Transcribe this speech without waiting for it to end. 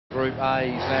Group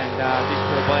A's, and this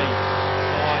will be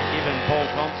by Given Paul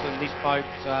Thompson. This boat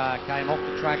came off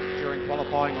the track during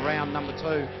qualifying round number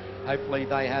 2. Hopefully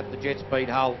they have the jet speed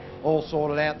hull all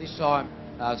sorted out this time.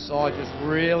 Sy just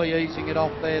really easing it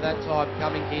off there that time,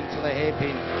 coming into the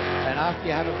hairpin. And after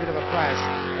you have a bit of a crash,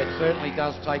 it certainly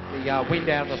does take the wind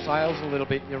out of the sails a little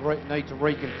bit. You need to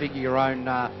reconfigure your own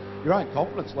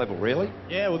confidence level, really.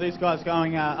 Yeah, well, these guys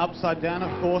going upside down,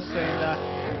 of course,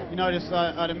 and you notice,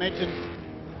 I'd imagine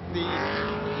the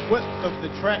width of the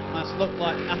track must look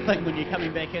like nothing when you're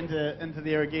coming back into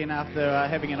there again after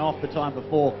having an off the time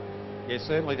before. Yeah,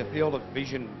 certainly the field of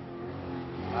vision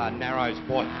narrows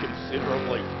quite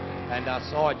considerably. And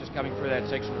Sy just coming through that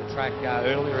section of the track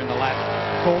earlier in the lap,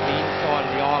 caught the inside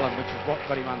of the island, which is what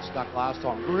got him unstuck last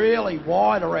time. Really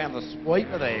wide around the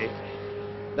sweeper there.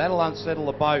 That'll unsettle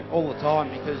the boat all the time,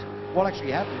 because what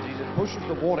actually happens is it pushes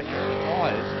the water into the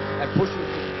tyres and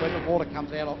pushes, when the water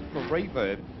comes out of the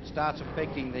reverb, starts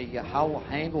affecting the hull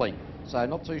handling. So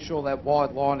not too sure that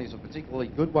wide line is a particularly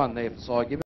good one there for Sy Given.